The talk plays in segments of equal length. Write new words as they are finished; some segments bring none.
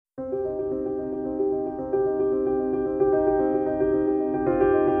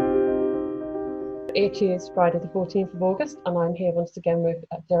It is Friday the 14th of August and I'm here once again with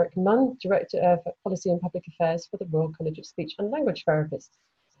Derek Munn, Director of Policy and Public Affairs for the Royal College of Speech and Language Therapists.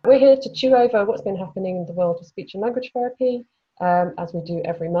 We're here to chew over what's been happening in the world of speech and language therapy, as we do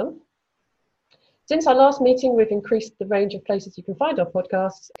every month. Since our last meeting, we've increased the range of places you can find our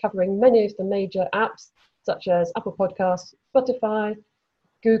podcasts, covering many of the major apps such as Apple Podcasts, Spotify,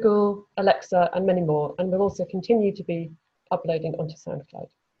 Google, Alexa, and many more. And we'll also continue to be uploading onto SoundCloud.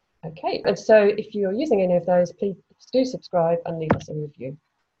 Okay, and so if you're using any of those, please do subscribe and leave us a review.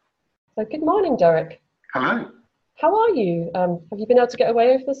 So good morning, Derek. Hello. How are you? Have you been able to get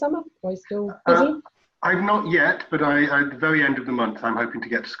away over the summer? Or are you still busy? I've not yet, but at the very end of the month, I'm hoping to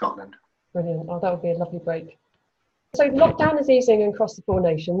get to Scotland. Brilliant. Oh, that would be a lovely break. So lockdown is easing across the 4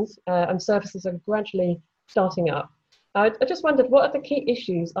 nations and services are gradually starting up. I just wondered, what are the key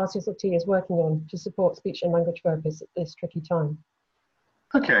issues RCSLT is working on to support speech and language therapists at this tricky time?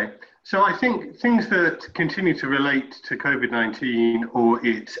 Okay, so I think things that continue to relate to COVID-19 or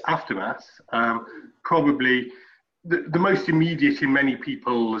its aftermath, probably the most immediate in many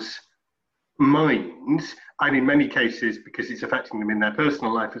people's minds, and in many cases because it's affecting them in their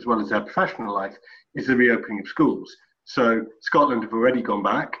personal life as well as their professional life, is the reopening of schools. So Scotland have already gone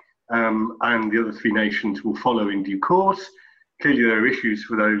back, and the other 3 nations will follow in due course. Clearly there are issues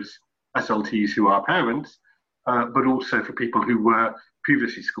for those SLTs who are parents, but also for people who were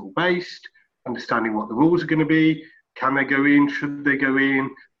previously school-based, understanding what the rules are going to be, can they go in, should they go in,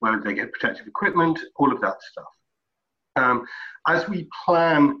 where do they get protective equipment, all of that stuff. As we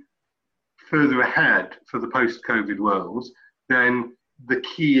plan further ahead for the post-COVID world, then the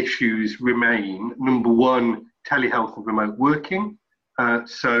key issues remain, number 1, telehealth and remote working,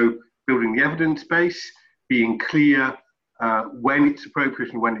 so building the evidence base, being clear when it's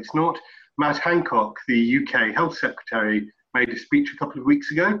appropriate and when it's not. Matt Hancock, the UK Health Secretary, made a speech a couple of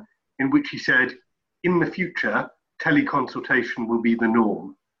weeks ago in which he said, in the future, teleconsultation will be the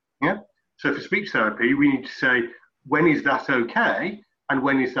norm. Yeah. So for speech therapy, we need to say, when is that okay? And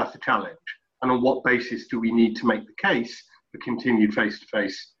when is that a challenge? And on what basis do we need to make the case for continued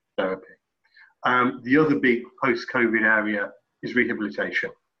face-to-face therapy? The other big post-COVID area is rehabilitation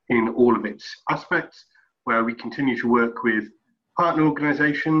in all of its aspects, where we continue to work with partner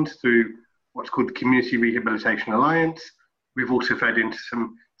organisations through what's called the Community Rehabilitation Alliance. We've also fed into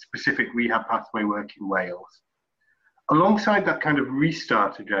some specific rehab pathway work in Wales. Alongside that kind of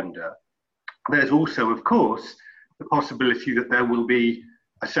restart agenda, there's also, of course, the possibility that there will be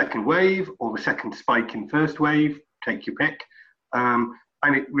a second wave or a second spike in first wave, take your pick. And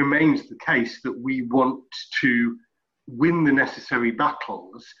it remains the case that we want to win the necessary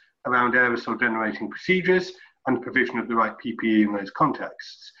battles around aerosol generating procedures and the provision of the right PPE in those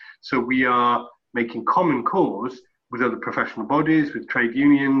contexts. So we are making common cause with other professional bodies, with trade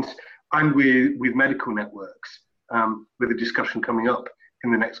unions, and with medical networks, with a discussion coming up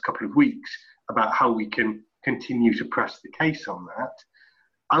in the next couple of weeks about how we can continue to press the case on that.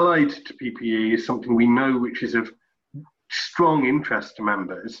 Allied to PPE is something we know which is of strong interest to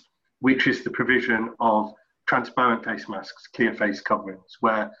members, which is the provision of transparent face masks, clear face coverings,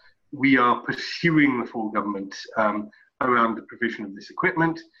 where we are pursuing the full government around the provision of this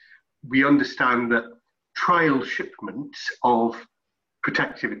equipment. We understand that trial shipments of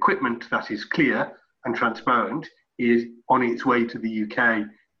protective equipment that is clear and transparent is on its way to the UK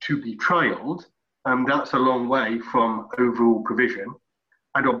to be trialled. That's a long way from overall provision.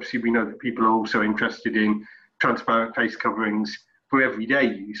 And obviously we know that people are also interested in transparent face coverings for everyday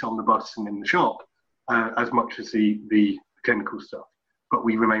use on the bus and in the shop, as much as the clinical stuff. But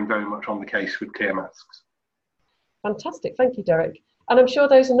we remain very much on the case with clear masks. Fantastic, thank you, Derek. And I'm sure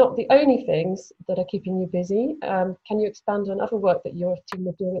those are not the only things that are keeping you busy. Can you expand on other work that your team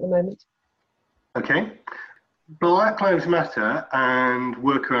are doing at the moment? Okay. Black Lives Matter and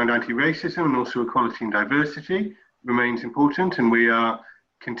work around anti-racism and also equality and diversity remains important, and we are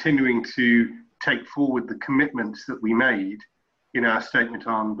continuing to take forward the commitments that we made in our statement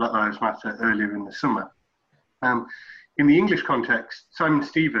on Black Lives Matter earlier in the summer. In the English context, Simon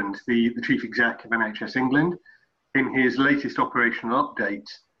Stevens, the Chief Exec of NHS England, in his latest operational update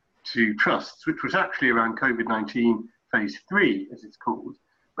to trusts, which was actually around COVID-19 phase 3, as it's called,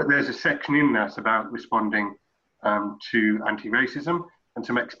 but there's a section in that about responding to anti-racism and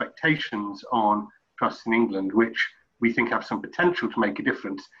some expectations on trusts in England, which we think have some potential to make a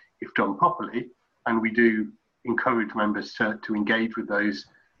difference if done properly. And we do encourage members to engage with those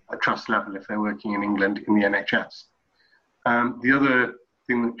at trust level if they're working in England in the NHS. The other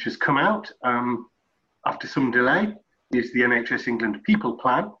thing which has come out after some delay is the NHS England People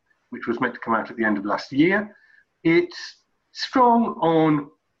Plan, which was meant to come out at the end of last year. It's strong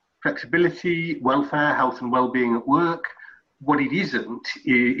on flexibility, welfare, health and well-being at work. What it isn't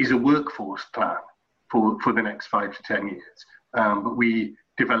is a workforce plan for the next 5 to 10 years. But we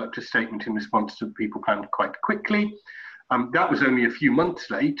developed a statement in response to the people plan quite quickly. That was only a few months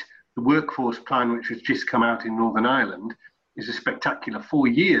late. The workforce plan, which has just come out in Northern Ireland, is a spectacular 4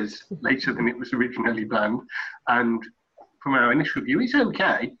 years later than it was originally planned. And from our initial view, it's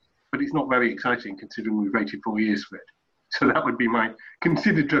okay, but it's not very exciting considering we've waited 4 years for it. So that would be my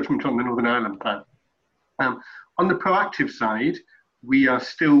considered judgment on the Northern Ireland plan. On the proactive side, we are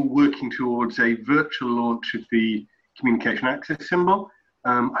still working towards a virtual launch of the communication access symbol,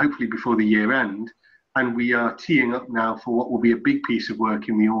 hopefully before the year end. And we are teeing up now for what will be a big piece of work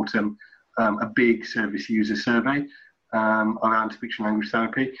in the autumn, a big service user survey around speech and language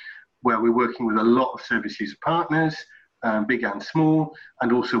therapy, where we're working with a lot of service user partners, big and small,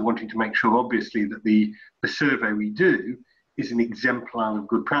 and also wanting to make sure, obviously, that the survey we do is an exemplar of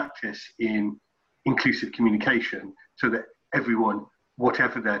good practice in inclusive communication, so that everyone,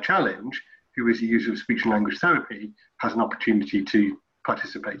 whatever their challenge, who is a user of speech and language therapy, has an opportunity to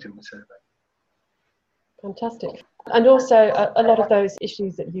participate in the survey. Fantastic. And also a lot of those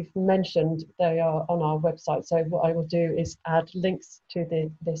issues that you've mentioned, they are on our website. So what I will do is add links to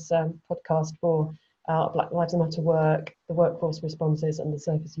this podcast for Black Lives Matter work, the workforce responses and the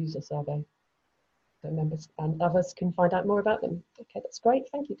service user survey. So members and others can find out more about them. Okay, that's great.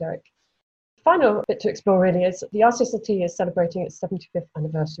 Thank you, Derek. Final bit to explore really is the RCSLT is celebrating its 75th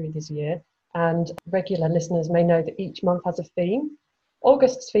anniversary this year. And regular listeners may know that each month has a theme.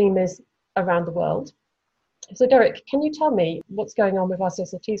 August's theme is around the world. So Derek, can you tell me what's going on with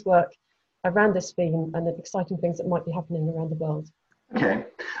RCSLT's work around this theme and the exciting things that might be happening around the world? Okay.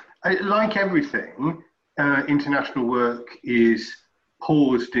 Like everything, international work is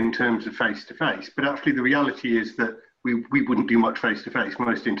paused in terms of face-to-face, but actually the reality is that we wouldn't do much face-to-face.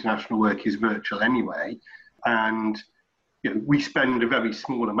 Most international work is virtual anyway, and we spend a very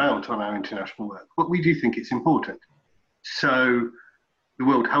small amount on our international work, but we do think it's important. So the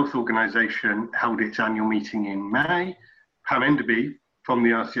World Health Organization held its annual meeting in May. Pam Enderby from the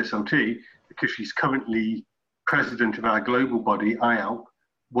RCSLT, because she's currently president of our global body, IHELP,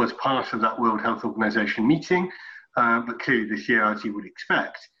 was part of that World Health Organization meeting. But clearly this year, as you would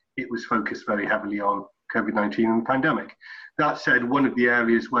expect, it was focused very heavily on COVID-19 and the pandemic. That said, one of the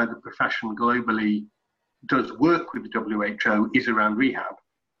areas where the profession globally does work with the WHO is around rehab.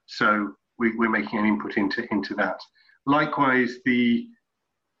 So we're making an input into that. Likewise, the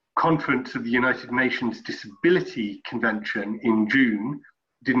conference of the United Nations Disability Convention in June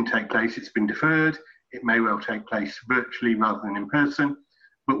didn't take place. It's been deferred. It may well take place virtually rather than in person,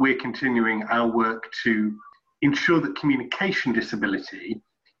 but we're continuing our work to ensure that communication disability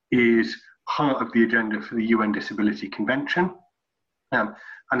is part of the agenda for the UN Disability Convention. And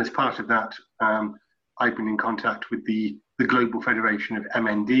as part of that, I've been in contact with the Global Federation of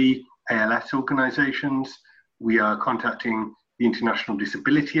MND, ALS organizations. We are contacting the International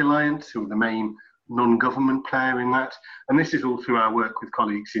Disability Alliance, who are the main non-government player in that. And this is all through our work with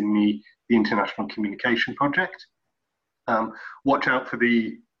colleagues in the International Communication Project. Watch out for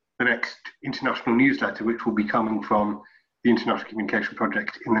the next international newsletter, which will be coming from the International Communication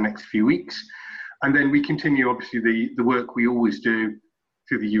Project in the next few weeks. And then we continue, obviously, the work we always do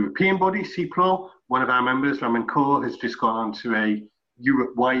through the European body, CPLOR. One of our members, Raman Kaur, has just gone on to a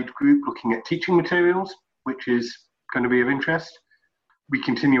Europe-wide group looking at teaching materials, which is going to be of interest. We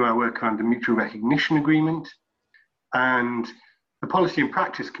continue our work around the Mutual Recognition Agreement, and the Policy and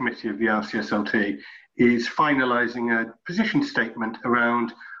Practice Committee of the RCSLT is finalising a position statement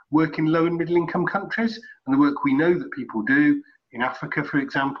around work in low and middle income countries and the work we know that people do in Africa, for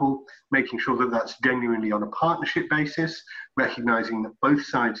example, making sure that that's genuinely on a partnership basis, recognising that both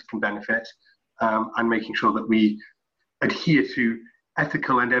sides can benefit, and making sure that we adhere to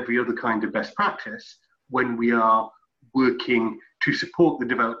ethical and every other kind of best practice when we are working to support the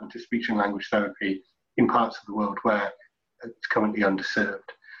development of speech and language therapy in parts of the world where it's currently underserved.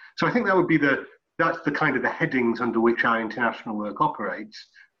 So I think that would be that's the kind of the headings under which our international work operates.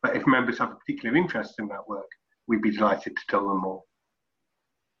 But if members have a particular interest in that work, we'd be delighted to tell them more.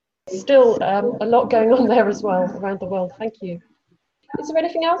 Still a lot going on there as well around the world. Thank you. Is there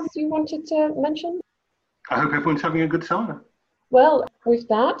anything else you wanted to mention? I hope everyone's having a good summer. Well, with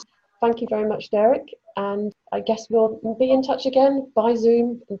that, thank you very much, Derek. And I guess we'll be in touch again by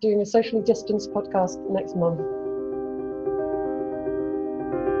Zoom and doing a socially distanced podcast next month.